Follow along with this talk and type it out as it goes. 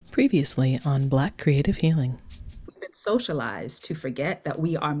Previously on Black Creative Healing. We've been socialized to forget that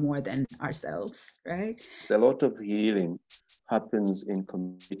we are more than ourselves, right? A lot of healing happens in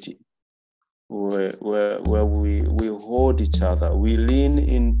community where we hold each other. We lean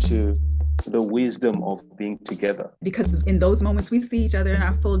into the wisdom of being together. Because in those moments, we see each other in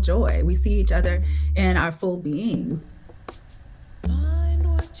our full joy. We see each other in our full beings. Find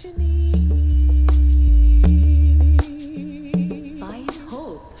what you need. Find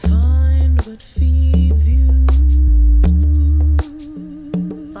hope. Find what feeds you.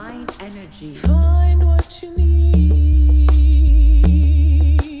 Find energy. Find what you need.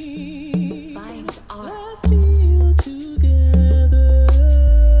 Find art. Let's heal together.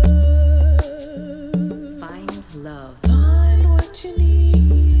 Find love. Find what you need.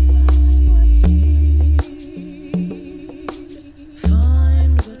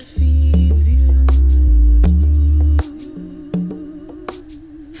 Find what feeds you.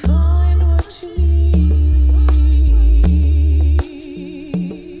 Find what you need.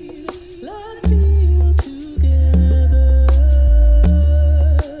 Let's heal together.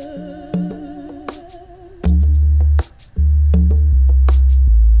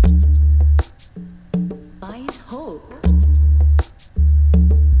 Find hope.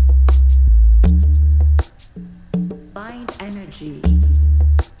 Find energy.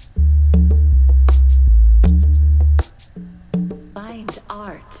 Find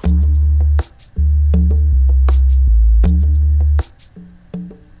art.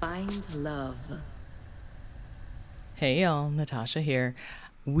 Find love. Hey y'all, Natasha here.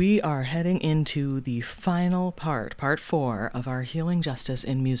 We are heading into the final part 4 of our Healing Justice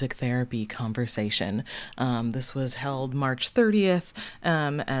in Music Therapy conversation. This was held March 30th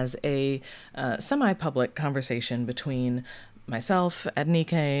as a semi-public conversation between myself,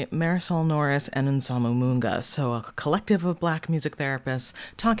 Ednike, Marisol Norris, and Nsamu Munga, so a collective of Black music therapists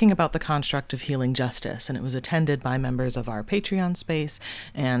talking about the construct of healing justice, and it was attended by members of our Patreon space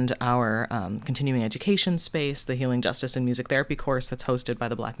and our continuing education space, the Healing Justice in Music Therapy course that's hosted by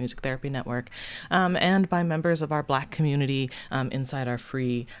the Black Music Therapy Network, and by members of our Black community inside our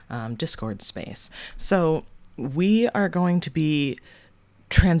free Discord space. So we are going to be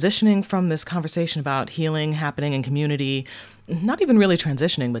transitioning from this conversation about healing happening in community, not even really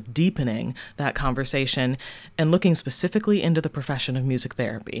transitioning, but deepening that conversation and looking specifically into the profession of music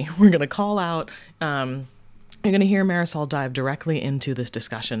therapy. We're going to call out, you're going to hear Marisol dive directly into this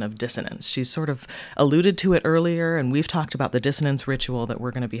discussion of dissonance. She's sort of alluded to it earlier, and we've talked about the dissonance ritual that we're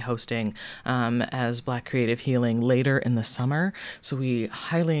going to be hosting as Black Creative Healing later in the summer. So we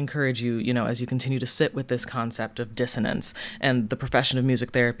highly encourage you, as you continue to sit with this concept of dissonance and the profession of music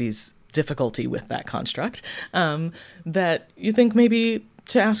therapy's difficulty with that construct, that you think maybe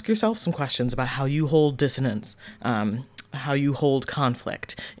to ask yourself some questions about how you hold dissonance, how you hold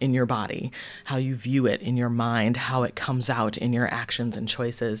conflict in your body, how you view it in your mind, how it comes out in your actions and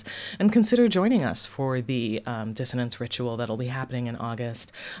choices, and consider joining us for the dissonance ritual that'll be happening in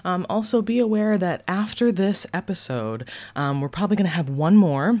August. Also be aware that after this episode, we're probably going to have one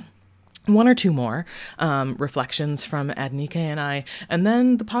or two more reflections from Ednike and I, and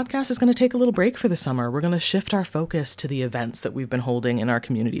then the podcast is going to take a little break for the summer. We're going to shift our focus to the events that we've been holding in our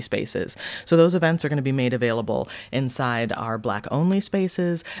community spaces. So those events are going to be made available inside our Black-only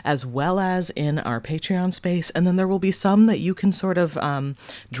spaces, as well as in our Patreon space, and then there will be some that you can sort of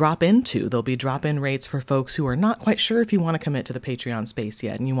drop into. There'll be drop-in rates for folks who are not quite sure if you want to commit to the Patreon space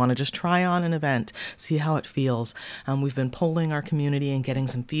yet, and you want to just try on an event, see how it feels. We've been polling our community and getting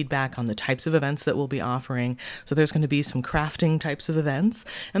some feedback on the types of events that we'll be offering. So there's going to be some crafting types of events,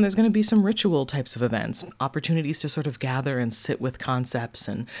 and there's going to be some ritual types of events, opportunities to sort of gather and sit with concepts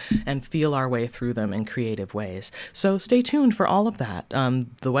and feel our way through them in creative ways. So stay tuned for all of that.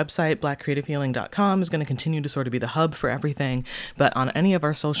 The website, blackcreativehealing.com, is going to continue to sort of be the hub for everything, but on any of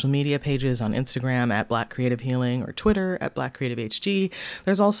our social media pages, on Instagram at Black Creative Healing or Twitter at Black Creative HG,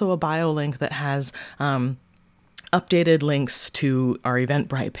 there's also a bio link that has updated links to our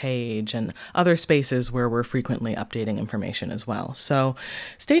Eventbrite page and other spaces where we're frequently updating information as well. So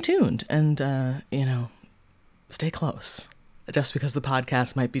stay tuned and, stay close. Just because the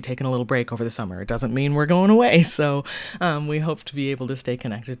podcast might be taking a little break over the summer, it doesn't mean we're going away. So we hope to be able to stay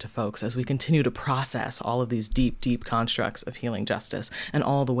connected to folks as we continue to process all of these deep, deep constructs of healing justice and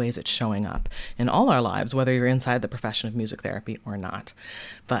all the ways it's showing up in all our lives, whether you're inside the profession of music therapy or not.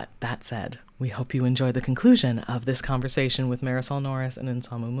 But that said, we hope you enjoy the conclusion of this conversation with Marisol Norris and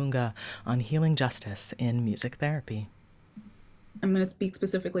Nsamu Munga on healing justice in music therapy. I'm going to speak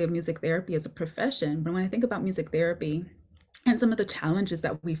specifically of music therapy as a profession, but when I think about music therapy, and some of the challenges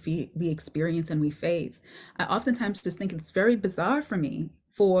that we experience and we face, I oftentimes just think it's very bizarre for me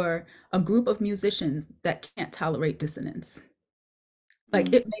for a group of musicians that can't tolerate dissonance. Like,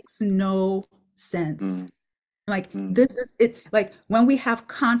 mm, it makes no sense. mm, Like, mm. this is it. Like, when we have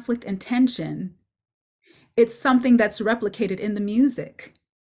conflict and tension, it's something that's replicated in the music,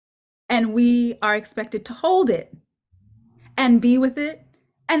 and we are expected to hold it and be with it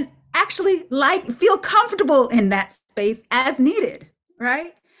and actually like feel comfortable in that space as needed,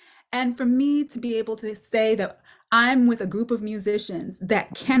 right? And for me to be able to say that I'm with a group of musicians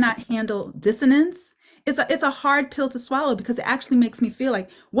that cannot handle dissonance, it's a hard pill to swallow, because it actually makes me feel like,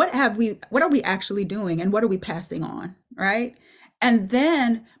 what are we actually doing, and what are we passing on, right? And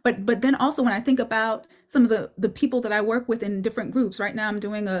then, but then also, when I think about some of the people that I work with in different groups. Right now,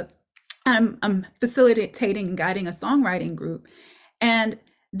 I'm facilitating and guiding a songwriting group, and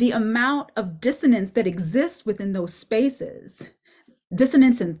the amount of dissonance that exists within those spaces,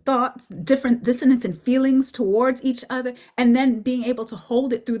 dissonance in thoughts, different dissonance in feelings towards each other, and then being able to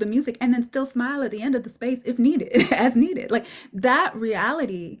hold it through the music and then still smile at the end of the space if needed, as needed. Like, that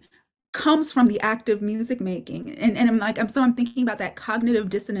reality comes from the act of music making. And I'm thinking about that cognitive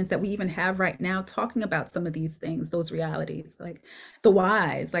dissonance that we even have right now, talking about some of these things, those realities, like the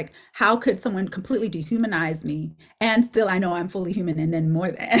whys. Like, how could someone completely dehumanize me and still I know I'm fully human, and then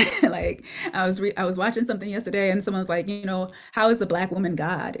more than like, I was watching something yesterday, and someone's like, how is the black woman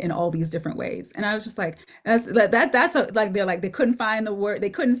God in all these different ways? And I was just like, like, they're like, they couldn't find the word, they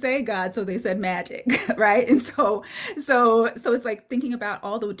couldn't say God, so they said magic, right? And so it's like thinking about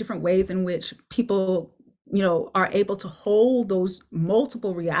all the different ways in which people, are able to hold those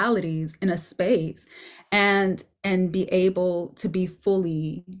multiple realities in a space, and be able to be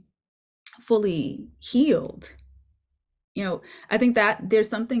fully healed. I think that there's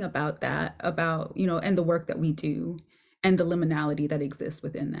something about that, about, and the work that we do, and the liminality that exists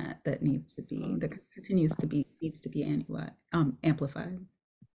within that needs to be, that continues to be, needs to be amplified.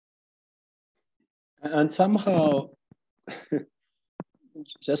 And somehow,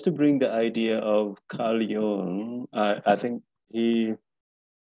 just to bring the idea of Carl Jung, I think he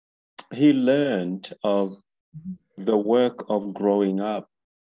learned of the work of growing up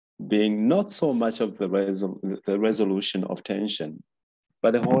being not so much of the resolution of tension,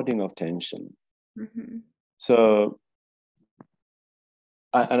 but the holding of tension. Mm-hmm. So,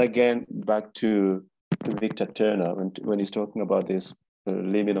 and again, back to Victor Turner, when he's talking about this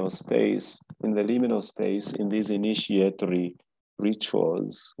liminal space, in the liminal space, in these initiatory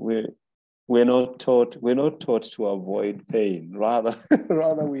rituals, we're not taught to avoid pain. Rather,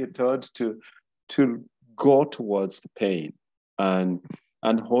 rather we're taught to go towards the pain and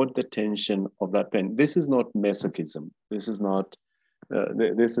hold the tension of that pain. This is not masochism. This is not.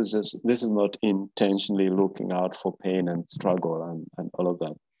 This is not intentionally looking out for pain and struggle and all of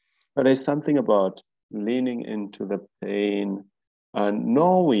that. But there's something about leaning into the pain and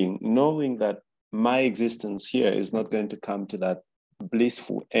knowing that my existence here is not going to come to that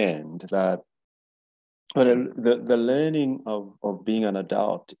blissful end. That but the learning of being an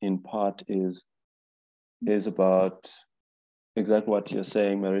adult in part is about exactly what you're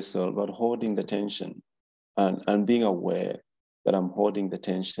saying, Marisol, about holding the tension and being aware that I'm holding the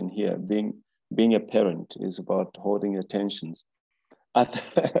tension here. Being a parent is about holding the tensions. I,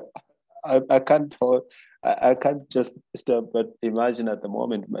 I can't hold, I can't just stop but imagine at the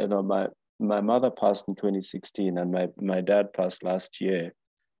moment, my mother passed in 2016 and my dad passed last year.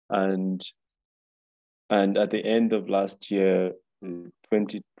 And at the end of last year,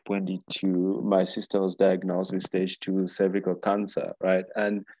 2022, my sister was diagnosed with stage 2 cervical cancer, right?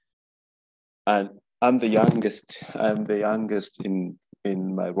 And I'm the youngest. I'm the youngest in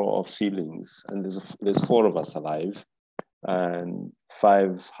my row of siblings, and there's 4 of us alive, and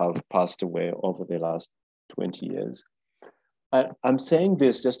 5 have passed away over the last 20 years. I'm saying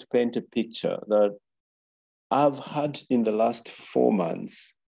this just to paint a picture that I've had in the last 4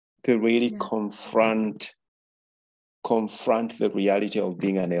 months to really confront the reality of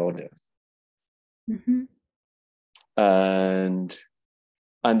being an elder. Mm-hmm. And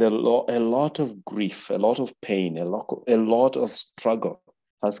a lot of grief, a lot of pain, a lot of struggle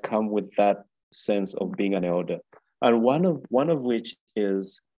has come with that sense of being an elder. And one of which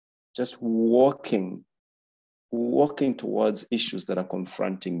is just walking towards issues that are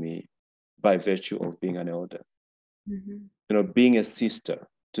confronting me by virtue of being an elder. Mm-hmm. Being a sister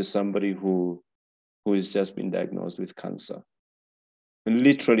to somebody who has just been diagnosed with cancer, and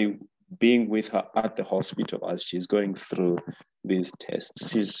literally being with her at the hospital as she's going through these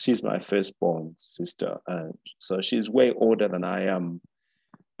tests. She's my firstborn sister, and so she's way older than I am.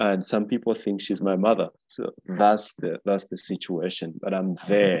 And some people think she's my mother. So that's the situation. But I'm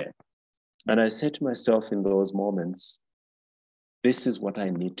there. And I said to myself in those moments, this is what I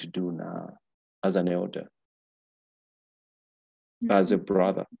need to do now as an elder, as a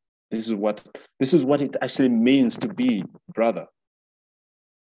brother. This is what it actually means to be brother.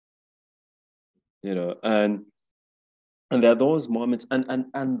 You know, and there are those moments,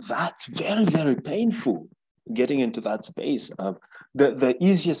 and that's very, very painful, getting into that space of the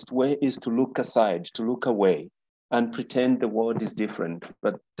easiest way is to look aside, to look away, and pretend the world is different.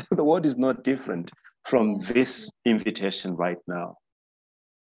 But the world is not different from this invitation right now.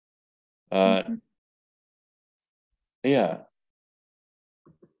 Yeah.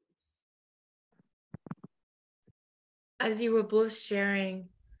 As you were both sharing,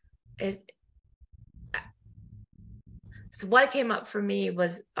 it so what came up for me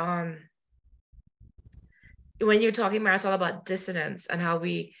was when you're talking, Marisol, about dissonance and how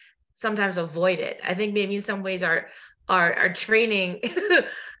we sometimes avoid it. I think maybe in some ways our training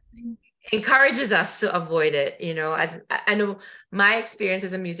encourages us to avoid it. You know, as I know my experience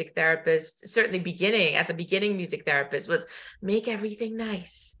as a music therapist, certainly as a beginning music therapist, was make everything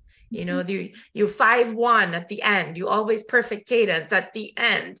nice. You know, you 5-1 at the end, you always perfect cadence at the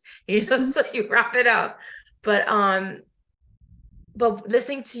end, you know, so you wrap it up. But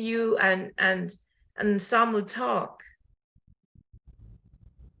listening to you and Samu talk,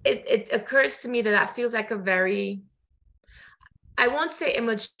 it occurs to me that feels like a very, I won't say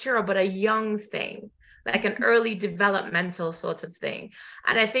immature, but a young thing, like an early developmental sort of thing.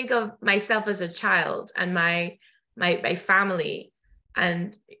 And I think of myself as a child and my family,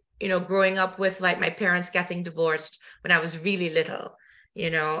 and you know, growing up with like my parents getting divorced when I was really little, you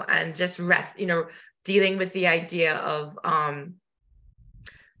know, and just dealing with the idea of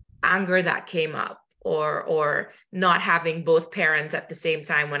anger that came up, or not having both parents at the same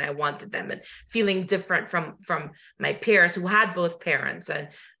time when I wanted them, and feeling different from my peers who had both parents, and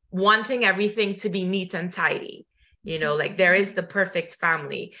wanting everything to be neat and tidy. You know, like there is the perfect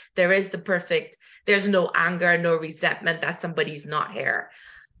family, there's no anger, no resentment that somebody's not here.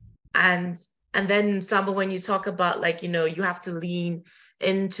 And then Samba, when you talk about like, you know, you have to lean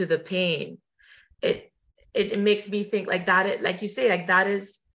into the pain, it makes me think like that, like you say, like that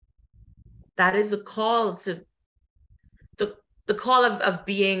is a call to the call of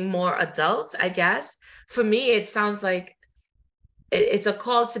being more adult, I guess. For me, it sounds like it's a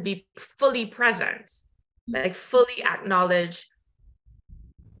call to be fully present, like fully acknowledge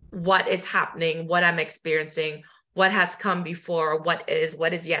what is happening, what I'm experiencing, what has come before, what is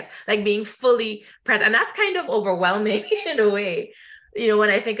yet, like being fully present. And that's kind of overwhelming in a way, you know, when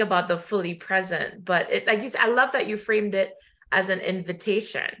I think about the fully present. But it, like you said, I love that you framed it as an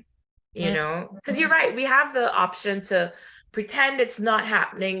invitation, you know, because you're right, we have the option to pretend it's not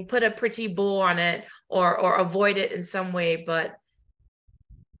happening, put a pretty bow on it, or avoid it in some way. But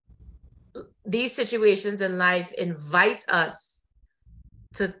these situations in life invite us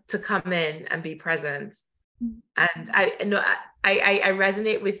to come in and be present. And I know I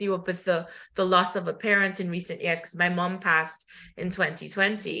resonate with you with the loss of a parent in recent years, because my mom passed in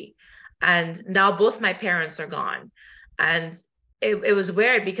 2020, and now both my parents are gone. And it was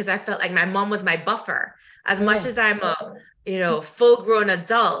weird because I felt like my mom was my buffer. As much as I'm a, you know, full grown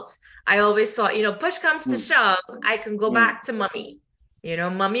adult, I always thought, you know, push comes to shove, I can go back to mommy. You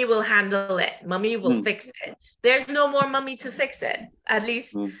know, mommy will handle it. Mommy will fix it. There's no more mommy to fix it, at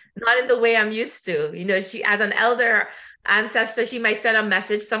least not in the way I'm used to. You know, she, as an elder ancestor, she might send a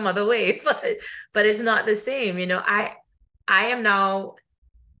message some other way, but it's not the same. You know, I am now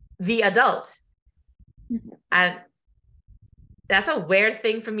the adult. And that's a weird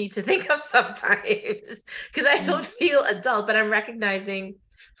thing for me to think of sometimes, because I don't feel adult, but I'm recognizing,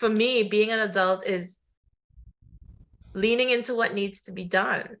 for me, being an adult is leaning into what needs to be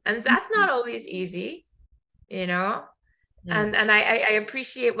done. And that's not always easy, you know? And I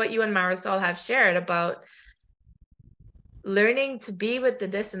appreciate what you and Marisol have shared about learning to be with the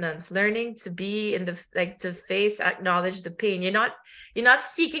dissonance, learning to be in the, like, to face, acknowledge the pain. You're not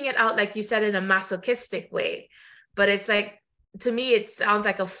seeking it out, like you said, in a masochistic way, but it's like, to me, it sounds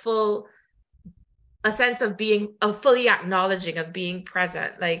like a sense of being, of fully acknowledging, of being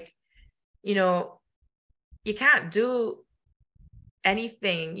present. Like, you know, you can't do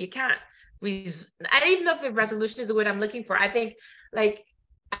anything. You can't, I don't even know if resolution is the word I'm looking for. I think, like,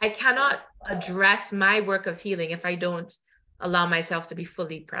 I cannot address my work of healing if I don't allow myself to be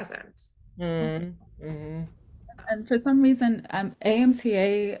fully present. And for some reason,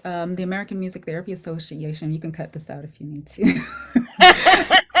 AMTA, the American Music Therapy Association, you can cut this out if you need to.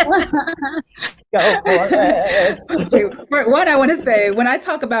 Go for it. for one, I want to say when I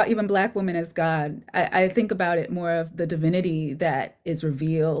talk about even Black women as God, I think about it more of the divinity that is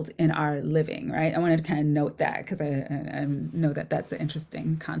revealed in our living, right? I wanted to kind of note that because I know that that's an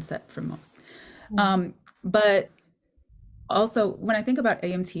interesting concept for most. But also, when I think about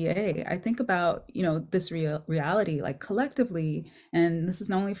AMTA, I think about, this reality, like collectively, and this is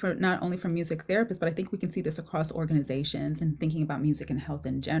not only for music therapists, but I think we can see this across organizations and thinking about music and health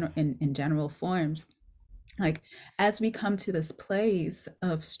in general forms. Like as we come to this place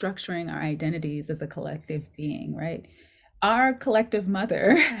of structuring our identities as a collective being, right? Our collective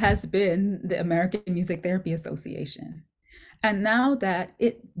mother has been the American Music Therapy Association. And now that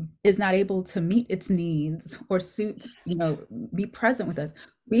it is not able to meet its needs or suit, be present with us,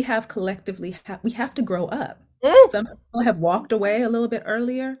 we have collectively, we have to grow up. Mm. Some people have walked away a little bit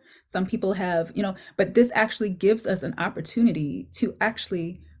earlier. Some people have, but this actually gives us an opportunity to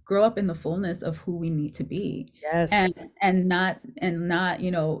actually grow up in the fullness of who we need to be, Yes. and not,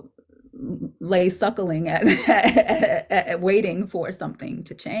 lay suckling at, at waiting for something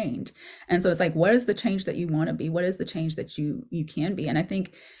to change. And so it's like, what is the change that you want to be? What is the change that you can be? And I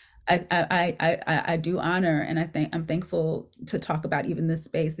think I do honor, and I'm thankful to talk about even this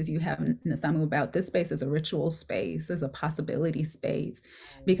space as you have, Nasamu, about this space as a ritual space, as a possibility space,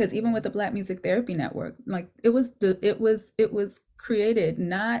 because even with the Black Music Therapy Network, like it was created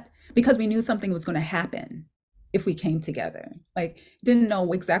not because we knew something was going to happen if we came together. Like, didn't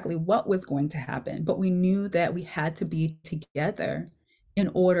know exactly what was going to happen, but we knew that we had to be together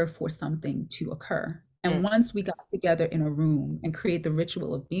in order for something to occur. And Mm. once we got together in a room and create the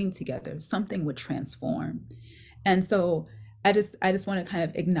ritual of being together, something would transform. And so I just want to kind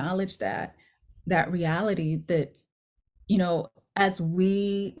of acknowledge that reality that, as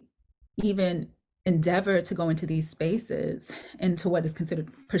we even endeavor to go into these spaces, into what is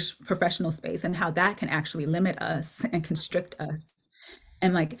considered professional space, and how that can actually limit us and constrict us,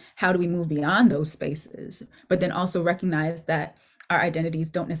 and like how do we move beyond those spaces, but then also recognize that our identities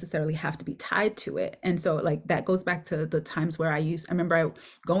don't necessarily have to be tied to it. And so like that goes back to the times where I remember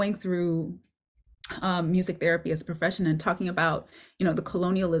going through music therapy as a profession and talking about, the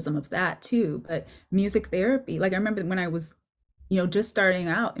colonialism of that too. But music therapy, like I remember when I was, just starting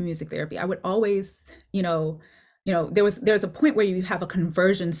out in music therapy, I would always, there's a point where you have a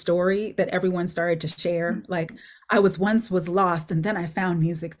conversion story that everyone started to share. Like, I was lost, and then I found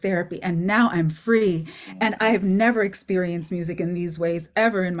music therapy, and now I'm free. And I've never experienced music in these ways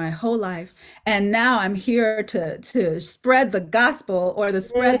ever in my whole life. And now I'm here to spread the gospel, or to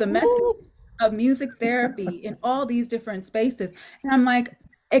spread the message of music therapy in all these different spaces. And I'm like,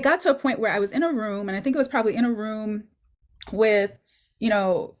 it got to a point where I was in a room, and I think it was probably in a room with, you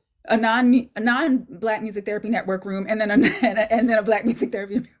know, a non Black Music Therapy Network room, and then a Black Music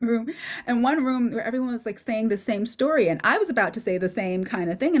Therapy room, and one room where everyone was like saying the same story, and I was about to say the same kind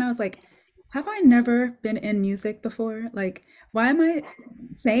of thing, and I was like, have I never been in music before? Like, why am I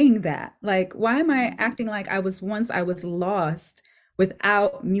saying that? Like, why am I acting like I was lost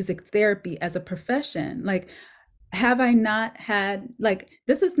without music therapy as a profession? Like, have I not had, like,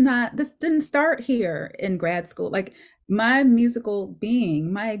 this didn't start here in grad school. Like, my musical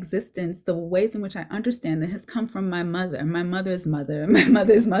being, my existence, the ways in which I understand it has come from my mother, my mother's mother, my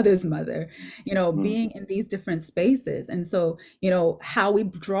mother's mother's mother, being in these different spaces. And so, how we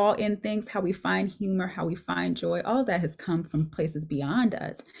draw in things, how we find humor, how we find joy, all that has come from places beyond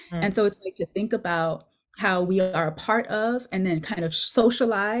us. Mm. And so it's like to think about how we are a part of, and then kind of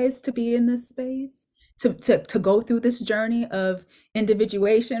socialize to be in this space, to go through this journey of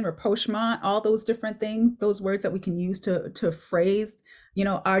individuation, rapprochement, all those different things, those words that we can use to phrase,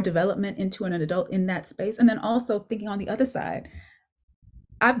 our development into an adult in that space. And then also thinking on the other side,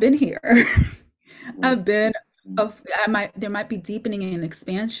 I've been here. I've been there might be deepening and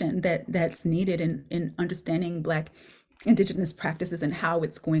expansion that's needed in understanding Black Indigenous practices and how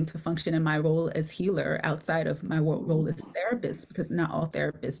it's going to function in my role as healer outside of my role as therapist, because not all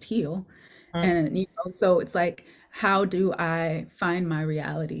therapists heal. Mm. And so it's like, how do I find my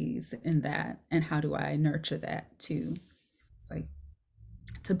realities in that, and how do I nurture that too? It's like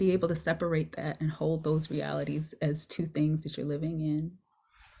to be able to separate that and hold those realities as two things that you're living in.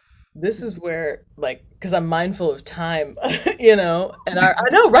 This is where, like, because I'm mindful of time, and I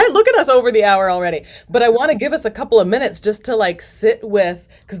know, right? Look at us over the hour already. But I want to give us a couple of minutes just to like sit with,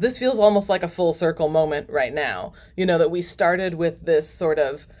 because this feels almost like a full circle moment right now, that we started with this sort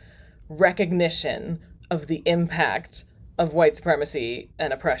of recognition of the impact of white supremacy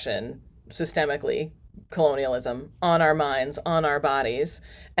and oppression systemically, colonialism, on our minds, on our bodies.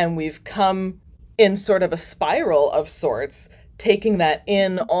 And we've come in sort of a spiral of sorts taking that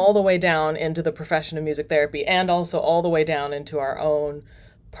in all the way down into the profession of music therapy and also all the way down into our own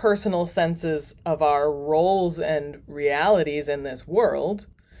personal senses of our roles and realities in this world.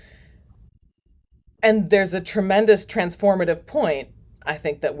 And there's a tremendous transformative point, I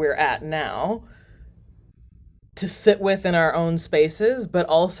think, that we're at now to sit with in our own spaces, but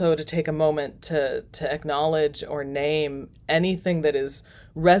also to take a moment to acknowledge or name anything that is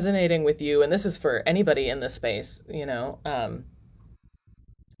resonating with you. And this is for anybody in this space,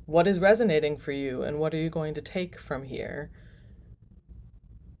 what is resonating for you and what are you going to take from here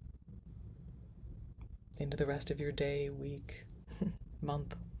into the rest of your day, week,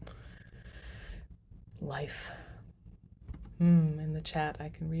 month, life. In the chat, I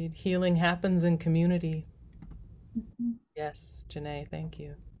can read healing happens in community. Yes, Janae, thank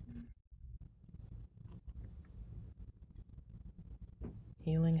you.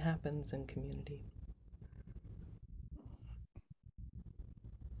 Healing happens in community.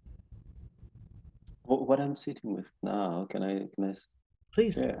 What I'm sitting with now, can I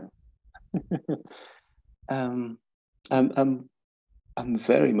Please. share? um, I'm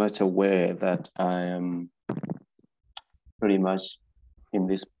very much aware that I am pretty much in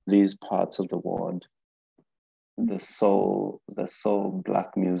these parts of the world the sole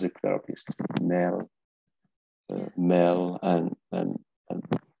black music therapist, male, and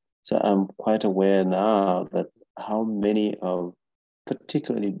so I'm quite aware now that how many of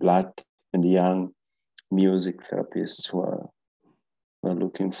particularly black and young music therapists who are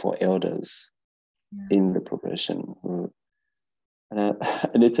looking for elders in the profession.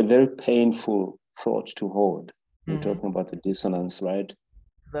 And it's a very painful thought to hold. We're talking about the dissonance, right?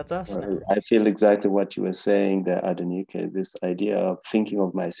 That's us now. I feel exactly what you were saying there, Adenike, this idea of thinking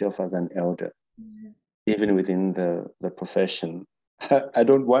of myself as an elder, even within the profession. I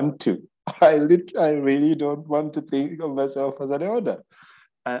don't want to. I really don't want to think of myself as an elder.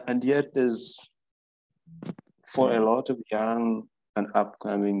 And yet there's, for a lot of young and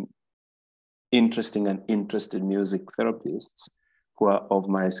upcoming interesting and interested music therapists who are of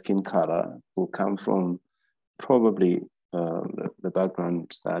my skin color, who come from probably the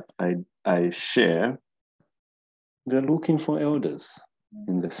background that I share, they're looking for elders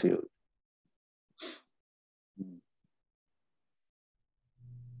in the field.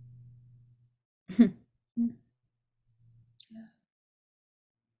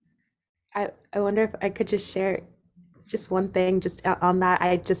 I wonder if I could just share just one thing just on that.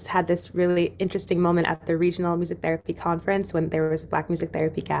 I just had this really interesting moment at the regional music therapy conference when there was a Black music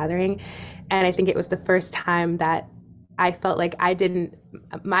therapy gathering. And I think it was the first time that I felt like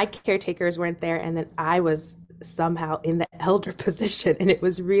my caretakers weren't there and then I was somehow in the elder position. And it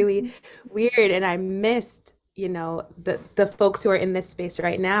was really weird. And I missed, the folks who are in this space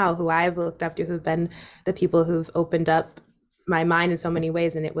right now, who I've looked up to, who've been the people who've opened up my mind in so many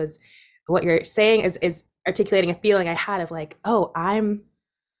ways. And it was, what you're saying is articulating a feeling I had of like, oh, I'm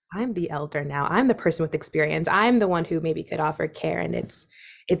the elder now. I'm the person with experience. I'm the one who maybe could offer care. And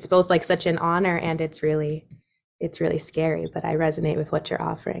it's both like such an honor and it's really scary, but I resonate with what you're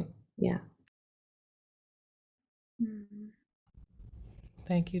offering. Yeah.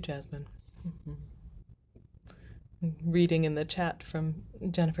 Thank you, Jasmine. Reading in the chat from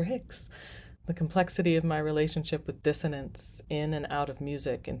Jennifer Hicks. The complexity of my relationship with dissonance in and out of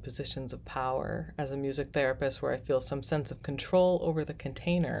music in positions of power as a music therapist, where I feel some sense of control over the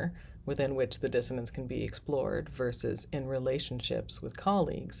container within which the dissonance can be explored, versus in relationships with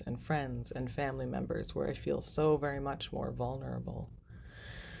colleagues and friends and family members, where I feel so very much more vulnerable.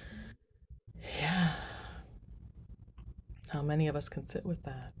 Yeah. How many of us can sit with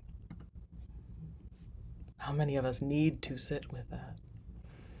that? How many of us need to sit with that?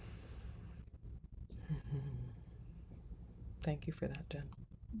 Thank you for that, Jen.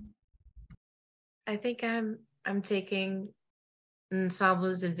 I think I'm taking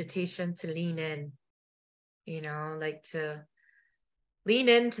Nsable's invitation to lean in, like to lean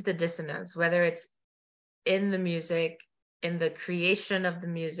into the dissonance, whether it's in the music, in the creation of the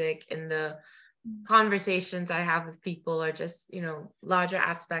music, in the conversations I have with people, or just, larger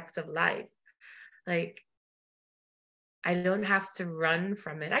aspects of life. Like, I don't have to run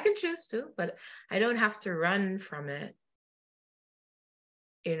from it. I can choose to, but I don't have to run from it.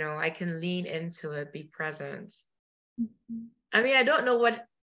 I can lean into it, be present. I mean, I don't know what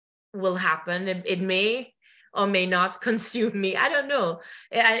will happen. It may or may not consume me. I don't know.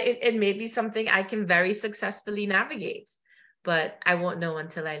 It may be something I can very successfully navigate, but I won't know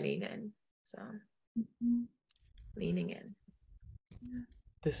until I lean in. So leaning in.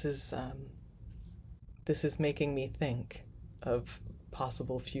 This is making me think of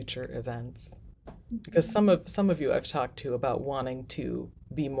possible future events Because some of you I've talked to about wanting to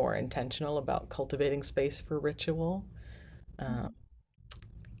be more intentional about cultivating space for ritual, um,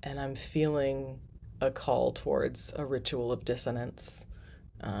 and I'm feeling a call towards a ritual of dissonance.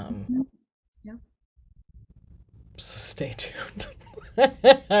 Um, Mhm. Yeah. so stay tuned.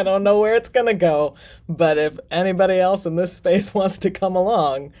 I don't know where it's gonna go, but if anybody else in this space wants to come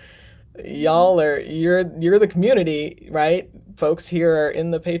along, you're the community, right? Folks here are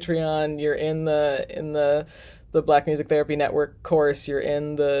in the Patreon, you're in the Black Music Therapy Network course, you're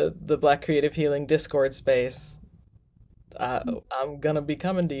in the Black Creative Healing Discord space. I'm gonna be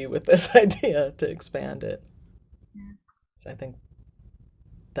coming to you with this idea to expand it. Yeah. So I think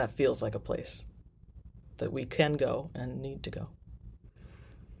that feels like a place that we can go and need to go.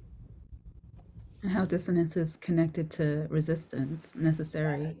 And how dissonance is connected to resistance,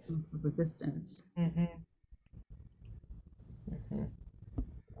 necessary Yes. forms of resistance. Mm-hmm. Mm-hmm.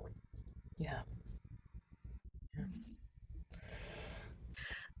 Yeah.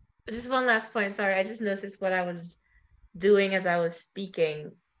 Just one last point. Sorry, I just noticed what I was doing as I was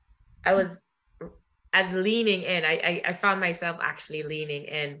speaking. I was as leaning in. I found myself actually leaning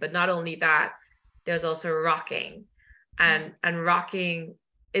in, but not only that, there's also rocking, and rocking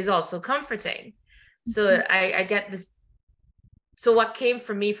is also comforting. So I get this. So what came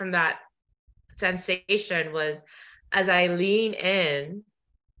for me from that sensation was, as I lean in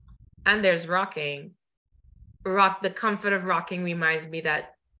and there's rocking, the comfort of rocking reminds me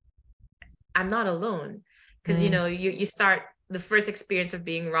that I'm not alone. Because Mm. you start the first experience of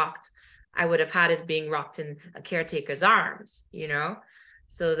being rocked I would have had is being rocked in a caretaker's arms.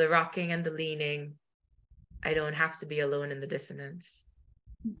 So the rocking and the leaning, I don't have to be alone in the dissonance.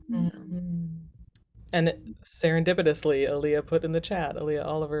 So And serendipitously, Aaliyah put in the chat, Aaliyah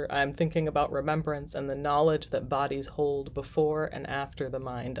Oliver, I'm thinking about remembrance and the knowledge that bodies hold before and after the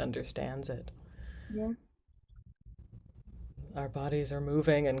mind understands it. Yeah. Our bodies are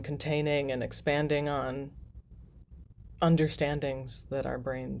moving and containing and expanding on understandings that our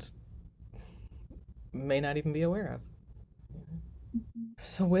brains may not even be aware of.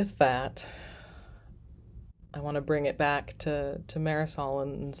 So, with that, I want to bring it back to Marisol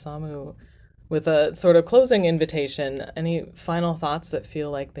and Samu with a sort of closing invitation. Any final thoughts that feel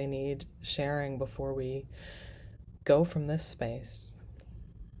like they need sharing before we go from this space?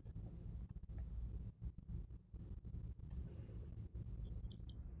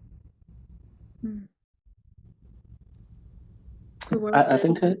 Mm. The word I that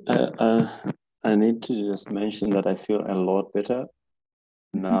think I need to just mention that I feel a lot better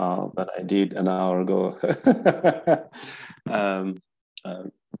now than I did an hour ago. um,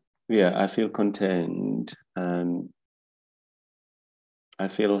 yeah, I feel content and I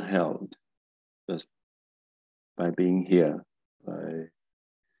feel held just by being here, by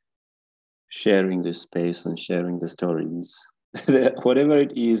sharing this space and sharing the stories. Whatever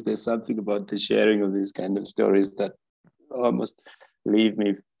it is, there's something about the sharing of these kind of stories that almost leave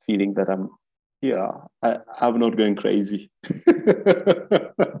me feeling that I'm not going crazy.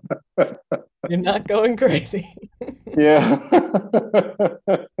 You're not going crazy. Yeah.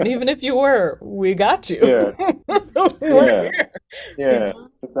 And even if you were, we got you. Yeah. We're Yeah. here. Yeah.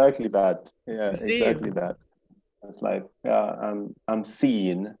 Exactly that. Yeah, We see exactly you. that. It's like, yeah, I'm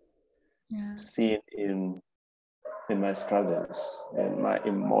seen yeah. in my struggles, in my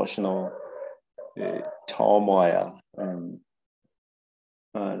emotional turmoil,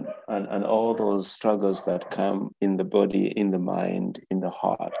 and all those struggles that come in the body, in the mind, in the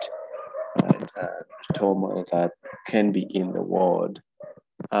heart, and turmoil that can be in the world.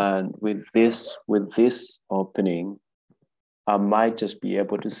 And with this opening, I might just be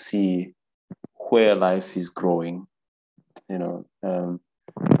able to see where life is growing.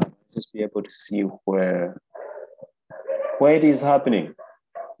 Just be able to see where it is happening,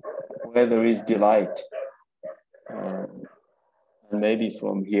 where there is delight. Um, and maybe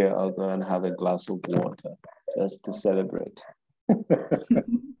from here, I'll go and have a glass of water just to celebrate.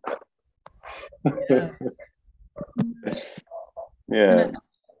 Yes. And Yeah.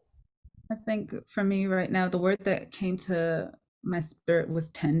 I think for me right now, the word that came to my spirit was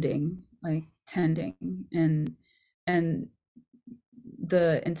tending, like tending, and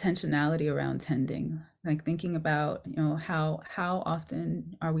the intentionality around tending, like thinking about, how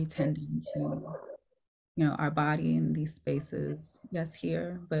often are we tending to, our body in these spaces? Yes,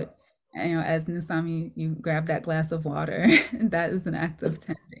 here, but as Nusami, you grab that glass of water, that is an act of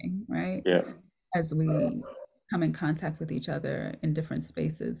tending, right? Yeah. As we come in contact with each other in different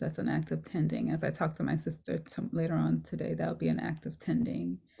spaces, that's an act of tending. As I talk to my sister later on today, that'll be an act of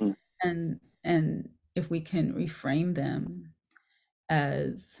tending. Mm. And if we can reframe them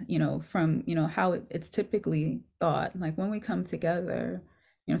as, from, how it's typically thought. Like when we come together,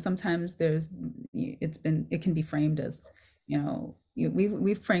 sometimes it can be framed as,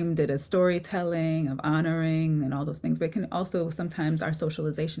 we've framed it as storytelling, of honoring and all those things, but it can also, sometimes our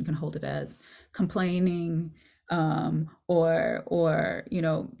socialization can hold it as complaining, or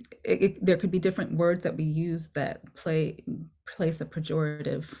there could be different words that we use that place a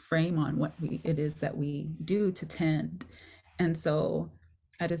pejorative frame on what it is that we do to tend. And so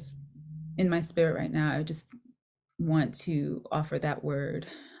in my spirit right now, I just want to offer that word.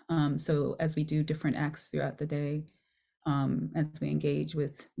 So as we do different acts throughout the day, as we engage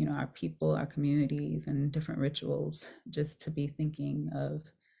with, our people, our communities, and different rituals, just to be thinking of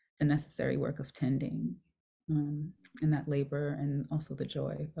the necessary work of tending, and that labor, and also the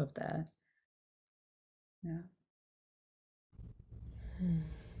joy of that. Yeah.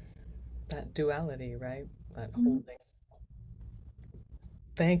 That duality, right? That holding.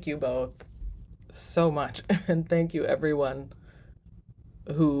 Thank you both so much. And thank you, everyone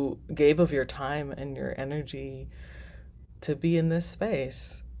who gave of your time and your energy to be in this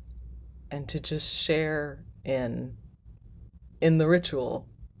space and to just share in the ritual,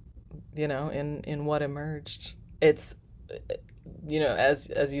 in what emerged. It's,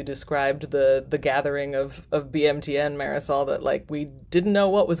 as you described the gathering of BMTN, Marisol, that like we didn't know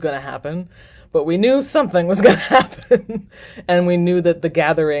what was going to happen, but we knew something was going to happen. And we knew that the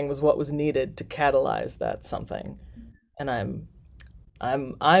gathering was what was needed to catalyze that something. And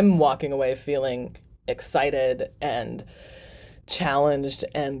I'm walking away feeling excited and challenged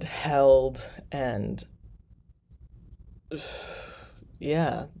and held, and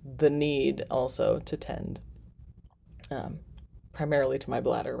yeah, the need also to tend, primarily to my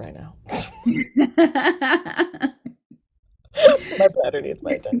bladder right now. My bladder needs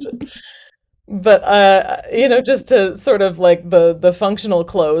my attention. But just to sort of like the functional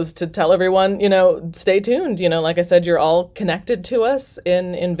close, to tell everyone, stay tuned. Like I said, you're all connected to us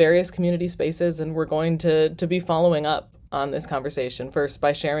in various community spaces, and we're going to be following up on this conversation, first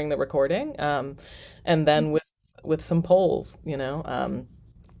by sharing the recording, and then with some polls,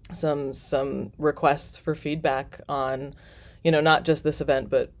 some requests for feedback on, not just this event,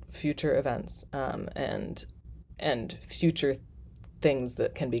 but future events, and future things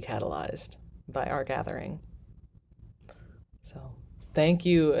that can be catalyzed by our gathering. So thank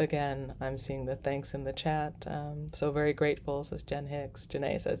you again. I'm seeing the thanks in the chat. So very grateful, says Jen Hicks.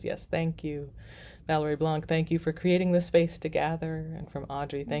 Janae says, yes, thank you. Valerie Blanc, thank you for creating this space to gather. And from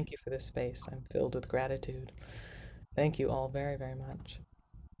Audrey, thank you for this space. I'm filled with gratitude. Thank you all very, very much.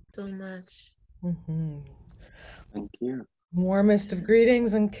 So much. Thank you. Warmest of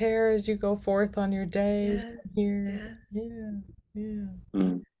greetings and care as you go forth on your days. Yes, Here. yes. Yeah.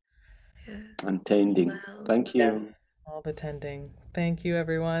 And tending. Well, Thank you. Yes, all the tending. Thank you,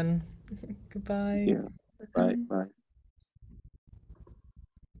 everyone. Goodbye. Thank you. Bye. Bye.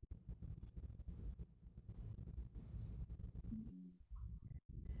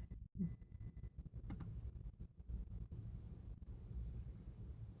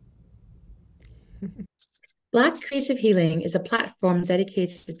 Black Creative Healing is a platform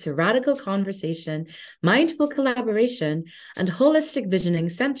dedicated to radical conversation, mindful collaboration, and holistic visioning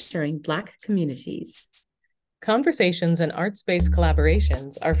centering Black communities. Conversations and arts-based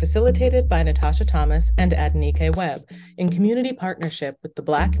collaborations are facilitated by Natasha Thomas and Adenike Webb in community partnership with the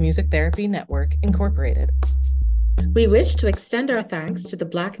Black Music Therapy Network, Incorporated. We wish to extend our thanks to the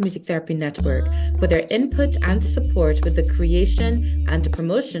Black Music Therapy Network for their input and support with the creation and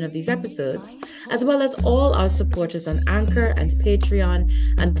promotion of these episodes, as well as all our supporters on Anchor and Patreon,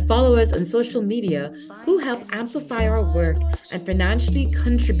 and followers on social media who help amplify our work and financially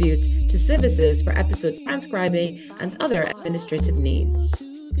contribute to services for episode transcribing and other administrative needs.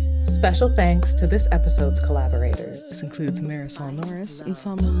 Special thanks to this episode's collaborators. This includes Marisol Norris,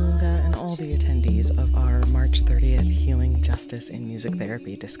 Nsamu Munga, and all the attendees of our March 30th Healing Justice in Music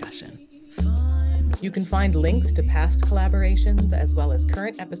Therapy discussion. You can find links to past collaborations, as well as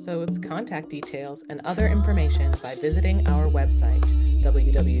current episodes, contact details, and other information by visiting our website,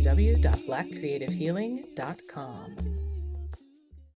 www.blackcreativehealing.com.